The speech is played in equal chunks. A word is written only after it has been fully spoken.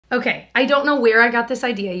Okay, I don't know where I got this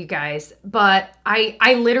idea, you guys, but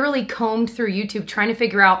I literally combed through YouTube trying to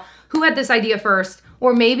figure out who had this idea first,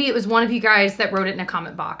 or maybe it was one of you guys that wrote it in a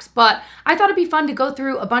comment box. But I thought it'd be fun to go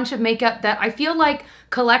through a bunch of makeup that I feel like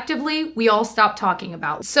collectively we all stopped talking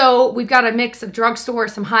about. So we've got a mix of drugstore,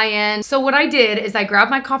 some high-end. So what I did is I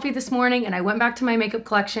grabbed my coffee this morning and I went back to my makeup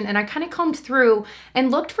collection and I kind of combed through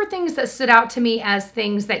and looked for things that stood out to me as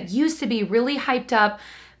things that used to be really hyped up,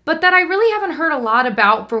 but that I really haven't heard a lot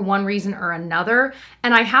about for one reason or another.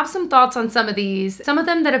 And I have some thoughts on some of these, some of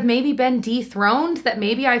them that have maybe been dethroned, that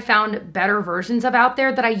maybe I found better versions of out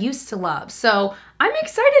there that I used to love. So I'm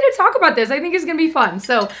excited to talk about this. I think it's gonna be fun.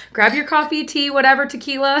 So grab your coffee, tea, whatever,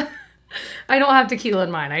 tequila. I don't have tequila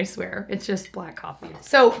in mine, I swear. It's just black coffee.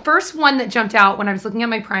 So first one that jumped out when I was looking at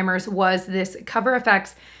my primers was this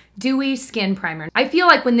CoverFX Dewy Skin Primer. I feel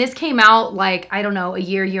like when this came out, like, I don't know, a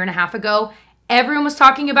year and a half ago, everyone was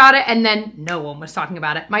talking about it, and then no one was talking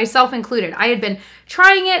about it, myself included. I had been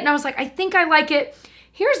trying it and I was like, I think I like it.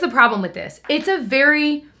 Here's the problem with this. It's a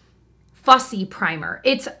very fussy primer.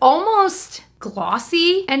 It's almost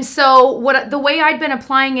glossy. And so the way I'd been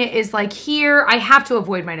applying it is like here, I have to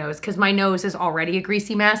avoid my nose because my nose is already a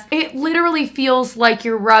greasy mess. It literally feels like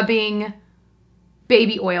you're rubbing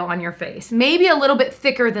baby oil on your face. Maybe a little bit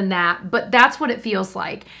thicker than that, but that's what it feels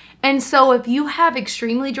like. And so if you have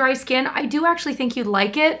extremely dry skin, I do actually think you'd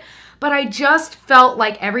like it, but I just felt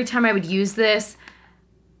like every time I would use this,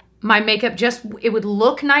 my makeup it would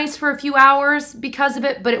look nice for a few hours because of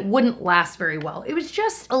it, but it wouldn't last very well. It was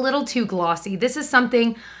just a little too glossy. This is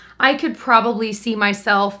something I could probably see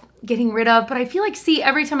myself getting rid of, but I feel like, see,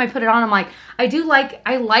 every time I put it on, I'm like, I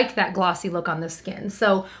like that glossy look on the skin.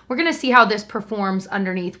 So we're gonna see how this performs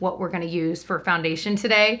underneath what we're gonna use for foundation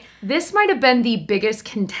today. This might have been the biggest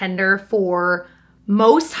contender for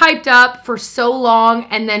most hyped up for so long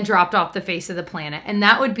and then dropped off the face of the planet. And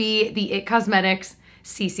that would be the IT Cosmetics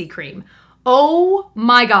CC Cream. Oh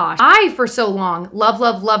my gosh. I, for so long,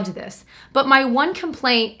 loved this. But my one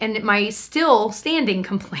complaint, and my still standing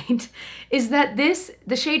complaint, is that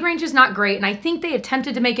the shade range is not great, and I think they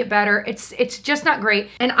attempted to make it better. It's just not great.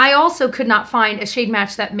 And I also could not find a shade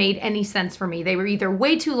match that made any sense for me. They were either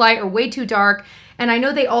way too light or way too dark, and I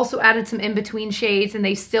know they also added some in-between shades, and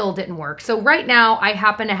they still didn't work. So right now, I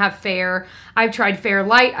happen to have Fair. I've tried Fair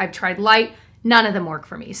Light, I've tried Light. None of them work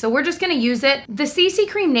for me. So we're just gonna use it. The CC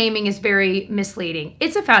Cream naming is very misleading.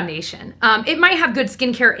 It's a foundation. It might have good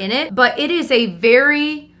skincare in it, but it is a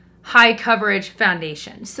very high coverage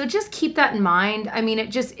foundation. So just keep that in mind. I mean,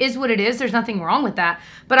 it just is what it is. There's nothing wrong with that.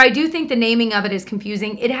 But I do think the naming of it is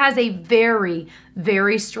confusing. It has a very,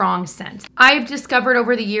 very strong scent. I've discovered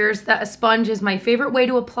over the years that a sponge is my favorite way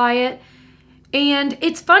to apply it. And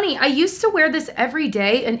it's funny, I used to wear this every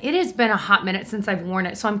day and it has been a hot minute since I've worn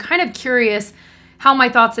it. So I'm kind of curious how my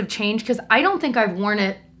thoughts have changed because I don't think I've worn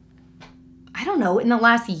it, I don't know, in the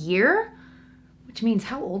last year, which means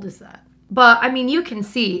how old is that? But I mean, you can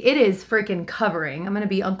see it is freaking covering. I'm gonna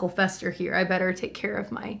be Uncle Fester here. I better take care of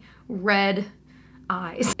my red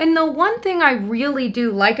eyes. And the one thing I really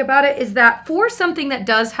do like about it is that for something that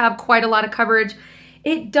does have quite a lot of coverage,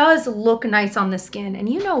 it does look nice on the skin. And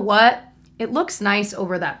you know what? It looks nice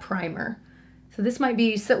over that primer. So this might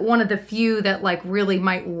be one of the few that like really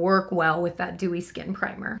might work well with that dewy skin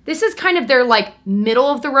primer. This is kind of their like middle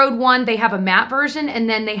of the road one. They have a matte version and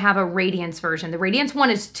then they have a radiance version. The radiance one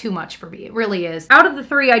is too much for me. It really is. Out of the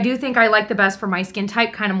three, I do think I like the best for my skin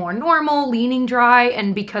type, kind of more normal, leaning dry,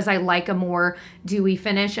 and because I like a more dewy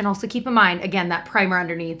finish. And also keep in mind, again, that primer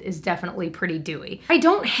underneath is definitely pretty dewy. I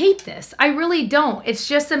don't hate this. I really don't. It's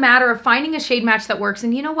just a matter of finding a shade match that works.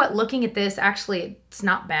 And you know what? Looking at this, actually, it's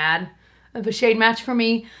not bad of a shade match for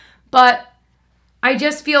me, but I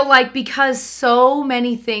just feel like because so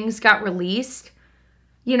many things got released,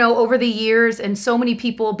 you know, over the years, and so many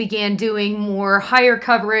people began doing more higher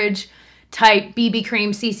coverage type BB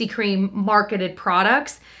cream, CC cream marketed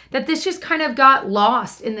products, that this just kind of got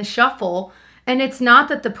lost in the shuffle. And it's not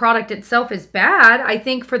that the product itself is bad. I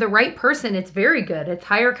think for the right person, it's very good. It's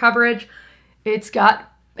higher coverage. It's got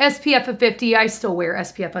SPF of 50, I still wear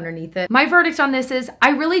SPF underneath it. My verdict on this is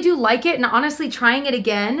I really do like it, and honestly trying it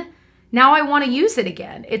again, now I want to use it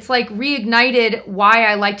again. It's like reignited why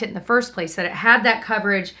I liked it in the first place, that it had that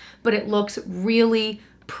coverage, but it looks really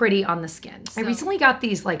pretty on the skin. So I recently got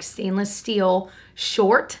these like stainless steel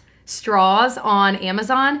short straws on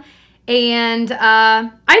Amazon, And I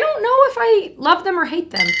don't know if I love them or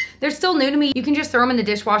hate them. They're still new to me. You can just throw them in the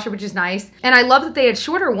dishwasher, which is nice. And I love that they had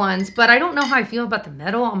shorter ones, but I don't know how I feel about the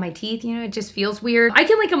metal on my teeth. You know, it just feels weird. I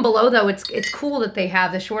can link them below though. It's cool that they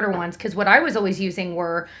have the shorter ones, because what I was always using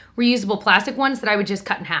were reusable plastic ones that I would just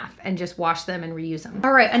cut in half and just wash them and reuse them.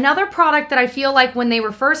 All right, another product that I feel like when they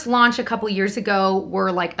were first launched a couple years ago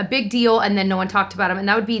were like a big deal and then no one talked about them, and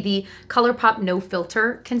that would be the Colourpop No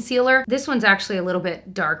Filter Concealer. This one's actually a little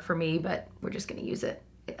bit dark for me, but we're just gonna use it.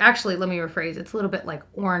 Actually, let me rephrase, it's a little bit like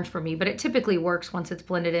orange for me, but it typically works once it's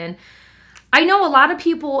blended in. I know a lot of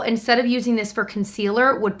people, instead of using this for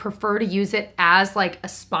concealer, would prefer to use it as like a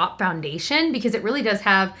spot foundation because it really does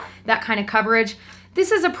have that kind of coverage.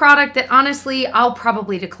 This is a product that honestly, I'll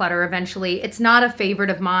probably declutter eventually. It's not a favorite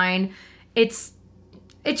of mine. It's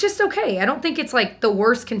just okay. I don't think it's like the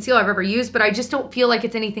worst concealer I've ever used, but I just don't feel like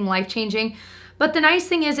it's anything life-changing. But the nice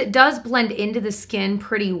thing is it does blend into the skin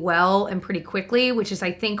pretty well and pretty quickly, which is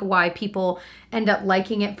I think why people end up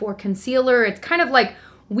liking it for concealer. It's kind of like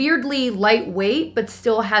weirdly lightweight, but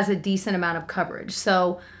still has a decent amount of coverage.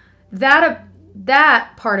 So that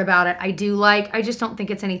part about it I do like. I just don't think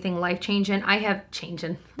it's anything life-changing.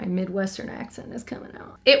 My Midwestern accent is coming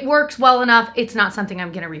out. It works well enough. It's not something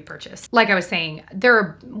I'm gonna repurchase. Like I was saying, there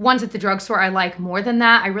are ones at the drugstore I like more than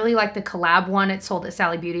that. I really like the collab one. It's sold at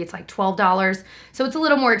Sally Beauty. It's like $12. So it's a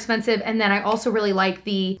little more expensive. And then I also really like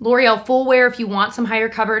the L'Oreal Full Wear if you want some higher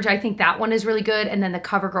coverage. I think that one is really good. And then the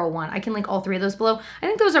CoverGirl one. I can link all three of those below. I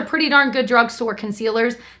think those are pretty darn good drugstore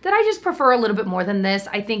concealers that I just prefer a little bit more than this.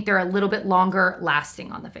 I think they're a little bit longer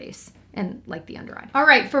lasting on the face and like the under eye. All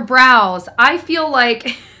right, for brows, I feel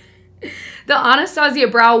like the Anastasia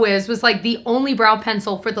Brow Wiz was like the only brow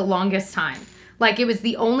pencil for the longest time. Like it was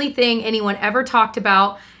the only thing anyone ever talked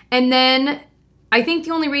about. And then I think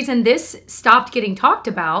the only reason this stopped getting talked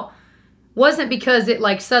about wasn't because it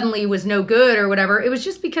like suddenly was no good or whatever. It was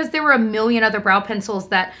just because there were a million other brow pencils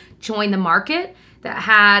that joined the market that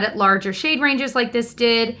had larger shade ranges like this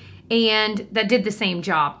did, and that did the same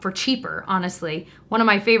job for cheaper, honestly. One of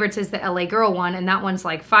my favorites is the LA Girl one, and that one's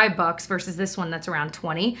like $5 versus this one that's around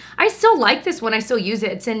 20. I still like this one, I still use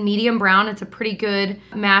it. It's in medium brown, it's a pretty good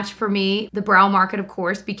match for me. The brow market, of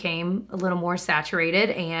course, became a little more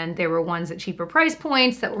saturated, and there were ones at cheaper price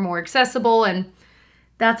points that were more accessible, and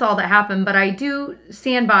that's all that happened. But I do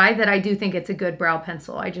stand by that I do think it's a good brow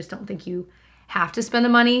pencil. I just don't think you have to spend the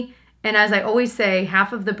money. And as I always say,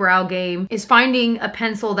 half of the brow game is finding a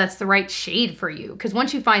pencil that's the right shade for you. Because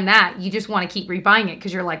once you find that, you just want to keep rebuying it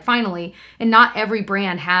because you're like, finally. And not every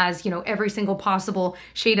brand has, you know, every single possible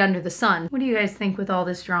shade under the sun. What do you guys think with all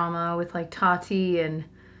this drama with like Tati and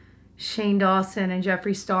Shane Dawson and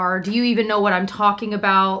Jeffree Star? Do you even know what I'm talking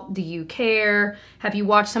about? Do you care? Have you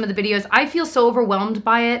watched some of the videos? I feel so overwhelmed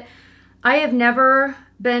by it. I have never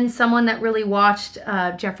been someone that really watched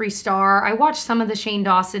Jeffree Star. I watched some of the Shane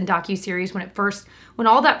Dawson docuseries when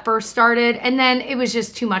all that first started, and then it was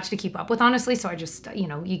just too much to keep up with, honestly, so I just, you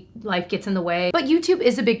know, life gets in the way. But YouTube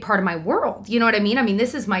is a big part of my world, you know what I mean? I mean,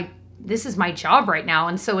 this is my job right now,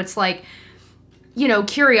 and so it's like, you know,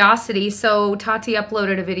 curiosity. So Tati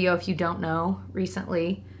uploaded a video, if you don't know,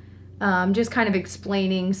 recently, just kind of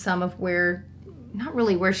explaining some of not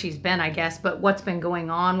really where she's been, I guess, but what's been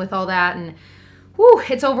going on with all that, and whew,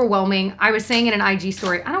 it's overwhelming. I was saying in an IG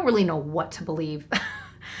story, I don't really know what to believe.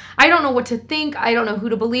 I don't know what to think. I don't know who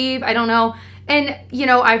to believe. I don't know. And, you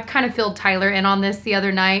know, I kind of filled Tyler in on this the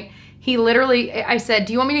other night. He literally, I said,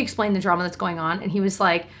 do you want me to explain the drama that's going on? And he was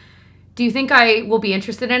like, do you think I will be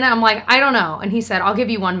interested in it? I'm like, I don't know. And he said, I'll give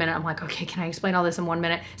you 1 minute. I'm like, okay, can I explain all this in 1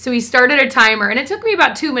 minute? So he started a timer, and it took me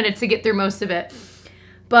about 2 minutes to get through most of it.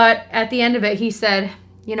 But at the end of it, he said,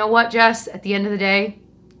 you know what, Jess? At the end of the day,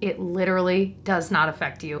 it literally does not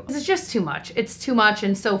affect you. It's just too much. It's too much.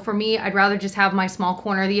 And so for me, I'd rather just have my small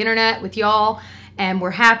corner of the internet with y'all, and we're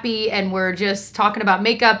happy, and we're just talking about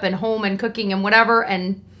makeup and home and cooking and whatever,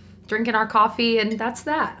 and drinking our coffee, and that's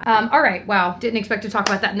that. All right, wow, didn't expect to talk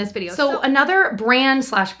about that in this video. So another brand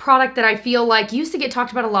slash product that I feel like used to get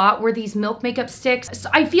talked about a lot were these Milk makeup sticks. So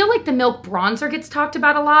I feel like the Milk bronzer gets talked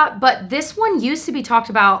about a lot, but this one used to be talked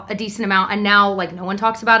about a decent amount, and now like no one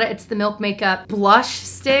talks about it. It's the Milk makeup blush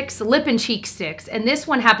sticks, lip and cheek sticks, and this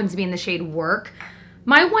one happens to be in the shade Werk.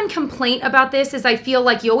 My one complaint about this is I feel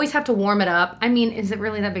like you always have to warm it up. I mean, is it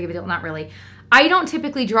really that big of a deal? Not really. I don't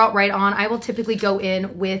typically draw it right on. I will typically go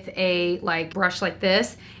in with a like brush like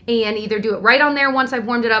this and either do it right on there once I've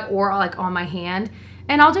warmed it up, or like on my hand,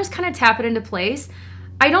 and I'll just kind of tap it into place.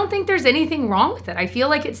 I don't think there's anything wrong with it. I feel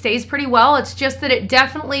like it stays pretty well. It's just that it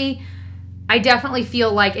definitely, I definitely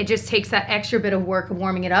feel like it just takes that extra bit of work of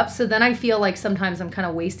warming it up. So then I feel like sometimes I'm kind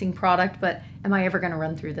of wasting product, but am I ever going to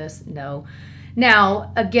run through this? No.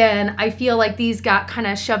 Now, again, I feel like these got kind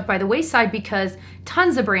of shoved by the wayside because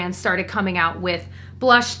tons of brands started coming out with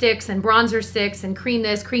blush sticks and bronzer sticks and cream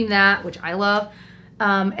this, cream that, which I love.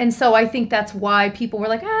 And so I think that's why people were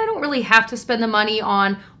like, I don't really have to spend the money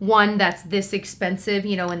on one that's this expensive,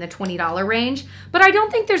 you know, in the $20 range. But I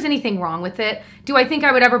don't think there's anything wrong with it. Do I think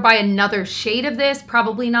I would ever buy another shade of this?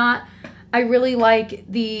 Probably not. I really like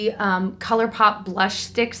the Colourpop blush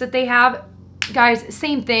sticks that they have. Guys,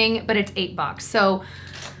 same thing, but it's $8. So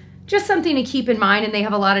just something to keep in mind, and they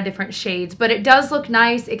have a lot of different shades, but it does look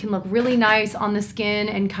nice. It can look really nice on the skin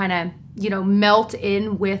and kind of, you know, melt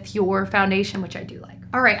in with your foundation, which I do like.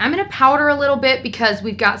 All right, I'm gonna powder a little bit because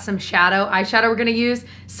we've got some eyeshadow we're gonna use.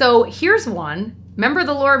 So here's one. Remember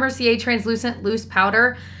the Laura Mercier translucent loose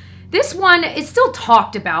powder? This one is still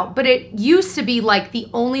talked about, but it used to be like the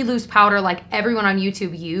only loose powder like everyone on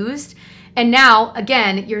YouTube used. And now,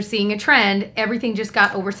 again, you're seeing a trend. Everything just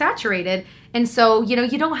got oversaturated. And so, you know,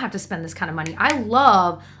 you don't have to spend this kind of money. I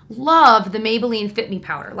love the Maybelline Fit Me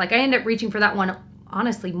powder. Like I end up reaching for that one,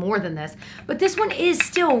 honestly, more than this. But this one is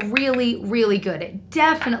still really, really good. It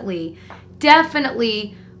definitely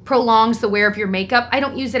prolongs the wear of your makeup. I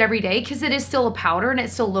don't use it every day because it is still a powder and it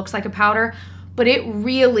still looks like a powder, but it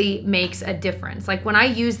really makes a difference. Like when I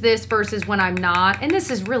use this versus when I'm not, and this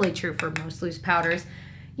is really true for most loose powders,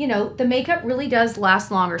 you know, the makeup really does last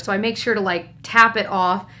longer. So I make sure to like tap it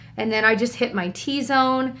off, and then I just hit my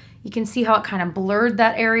T-zone. You can see how it kind of blurred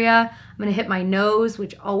that area. I'm gonna hit my nose,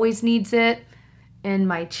 which always needs it, and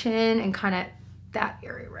my chin, and kind of that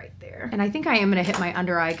area right there. And I think I am gonna hit my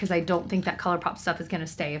under eye because I don't think that Colourpop stuff is gonna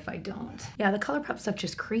stay if I don't. Yeah, the Colourpop stuff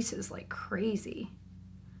just creases like crazy.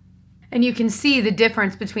 And you can see the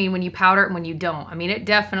difference between when you powder it and when you don't. I mean, it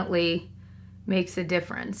definitely makes a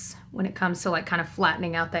difference when it comes to like kind of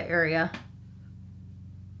flattening out that area.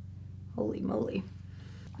 Holy moly.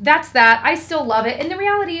 That's that. I still love it. And the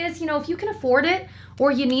reality is, you know, if you can afford it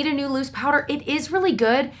or you need a new loose powder, it is really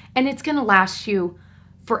good and it's gonna last you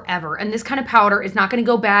forever. And this kind of powder is not gonna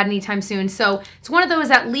go bad anytime soon. So it's one of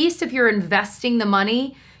those, at least if you're investing the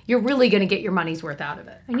money, you're really gonna get your money's worth out of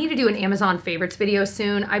it. I need to do an Amazon favorites video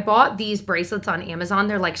soon. I bought these bracelets on Amazon.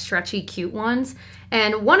 They're like stretchy, cute ones.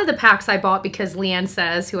 And one of the packs I bought because Leanne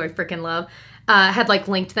Says, who I freaking love, had like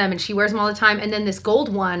linked them and she wears them all the time. And then this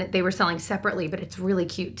gold one, they were selling separately, but it's really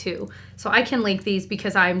cute too. So I can link these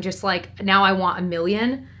because I'm just like, now I want a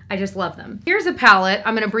million. I just love them. Here's a palette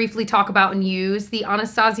I'm gonna briefly talk about and use, the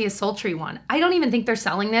Anastasia Sultry one. I don't even think they're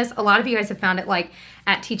selling this. A lot of you guys have found it like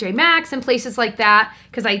at TJ Maxx and places like that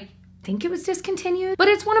because I think it was discontinued, but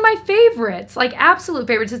it's one of my favorites, like absolute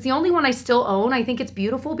favorites. It's the only one I still own. I think it's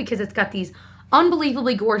beautiful because it's got these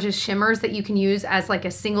unbelievably gorgeous shimmers that you can use as like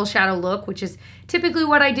a single shadow look, which is typically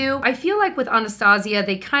what I do. I feel like with Anastasia,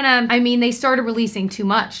 they kind of, I mean, they started releasing too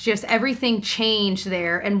much. Just everything changed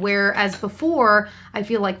there. And whereas before, I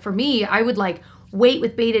feel like for me, I would like wait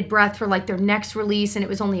with bated breath for like their next release, and it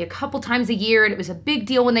was only a couple times a year, and it was a big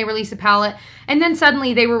deal when they released a palette. And then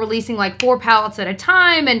suddenly they were releasing like 4 palettes at a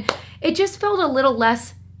time, and it just felt a little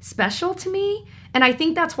less special to me. And I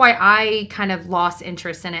think that's why I kind of lost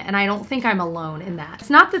interest in it. And I don't think I'm alone in that. It's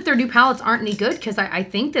not that their new palettes aren't any good, because I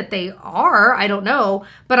think that they are, I don't know,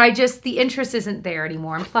 but I just, the interest isn't there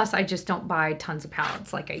anymore. And plus I just don't buy tons of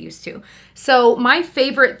palettes like I used to. So my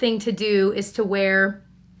favorite thing to do is to wear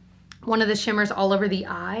one of the shimmers all over the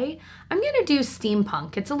eye. I'm gonna do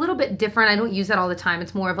Steampunk. It's a little bit different. I don't use that all the time.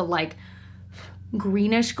 It's more of a like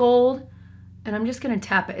greenish gold. And I'm just gonna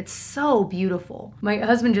tap it. It's so beautiful. My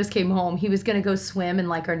husband just came home. He was gonna go swim in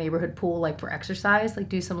like our neighborhood pool, like for exercise, like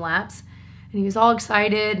do some laps. And he was all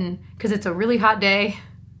excited, and because it's a really hot day.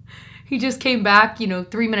 He just came back, you know,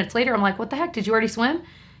 3 minutes later. I'm like, what the heck, did you already swim?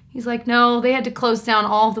 He's like, no, they had to close down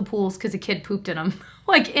all of the pools because a kid pooped in them.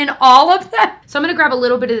 Like in all of them. So I'm gonna grab a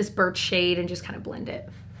little bit of this birch shade and just kind of blend it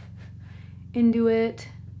into it.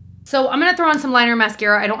 So I'm gonna throw on some liner and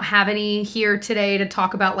mascara. I don't have any here today to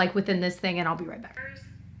talk about like within this thing, and I'll be right back.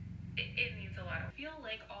 It needs a lot. I feel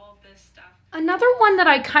like all of this stuff. Another one that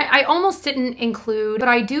I almost didn't include, but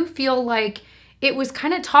I do feel like it was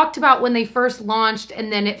kind of talked about when they first launched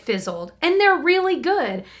and then it fizzled. And they're really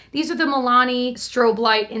good. These are the Milani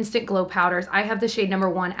Strobelight Instant Glow Powders. I have the shade number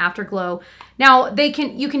 1, Afterglow. Now,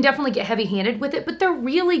 you can definitely get heavy-handed with it, but they're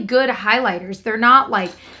really good highlighters. They're not like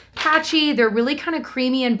patchy. They're really kind of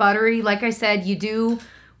creamy and buttery. Like I said, you do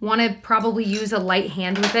want to probably use a light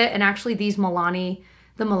hand with it. And actually these the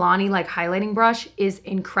Milani like highlighting brush is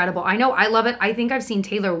incredible. I know I love it. I think I've seen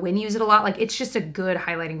Taylor Wynn use it a lot. Like it's just a good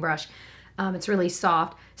highlighting brush. It's really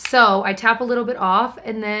soft. So I tap a little bit off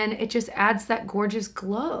and then it just adds that gorgeous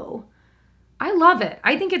glow. I love it.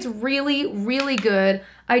 I think it's really, really good.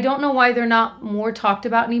 I don't know why they're not more talked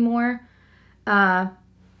about anymore. For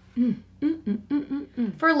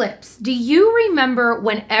lips, do you remember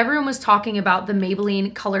when everyone was talking about the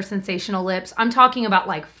Maybelline Color Sensational lips? I'm talking about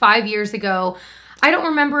like 5 years ago. I don't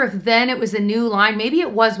remember if then it was a new line. Maybe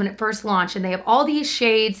it was when it first launched, and they have all these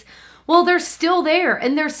shades. Well, they're still there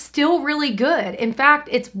and they're still really good. In fact,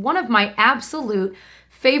 it's one of my absolute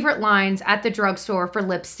favorite lines at the drugstore for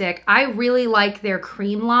lipstick. I really like their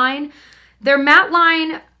cream line. Their matte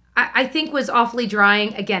line, I think was awfully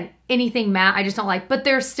drying. Again, anything matte I just don't like, but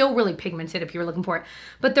they're still really pigmented if you're looking for it.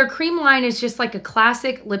 But their cream line is just like a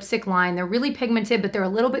classic lipstick line. They're really pigmented, but they're a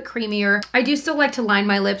little bit creamier. I do still like to line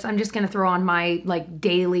my lips. I'm just gonna throw on my like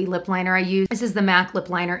daily lip liner I use. This is the MAC lip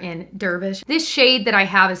liner in Dervish. This shade that I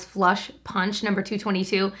have is Flush Punch number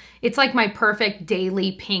 222. It's like my perfect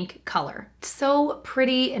daily pink color. It's so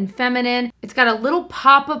pretty and feminine. It's got a little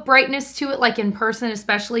pop of brightness to it, like in person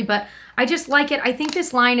especially, but I just like it. I think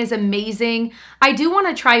this line is amazing. I do want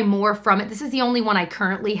to try more from it. This is the only one I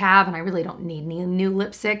currently have, and I really don't need any new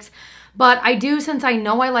lipsticks. But I do, since I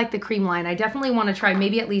know I like the cream line, I definitely want to try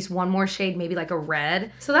maybe at least one more shade, maybe like a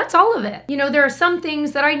red. So that's all of it. You know, there are some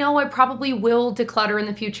things that I know I probably will declutter in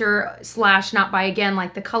the future / not buy again,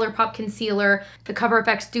 like the Colourpop concealer, the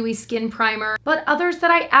CoverFX Dewy Skin Primer, but others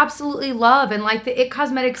that I absolutely love, and like the IT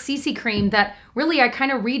Cosmetics CC Cream that really I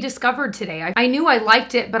kind of rediscovered today. I knew I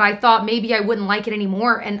liked it, but I thought maybe I wouldn't like it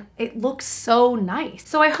anymore, and it looks so nice.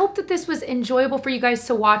 So I hope that this was enjoyable for you guys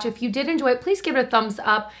to watch. If you did enjoy it, please give it a thumbs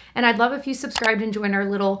up, and I'd love if you subscribed and joined our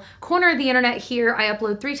little corner of the internet here. I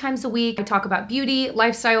upload 3 times a week. I talk about beauty,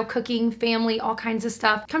 lifestyle, cooking, family, all kinds of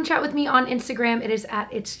stuff. Come chat with me on Instagram. It is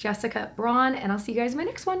at It's Jessica Braun, and I'll see you guys in my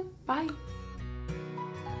next one. Bye.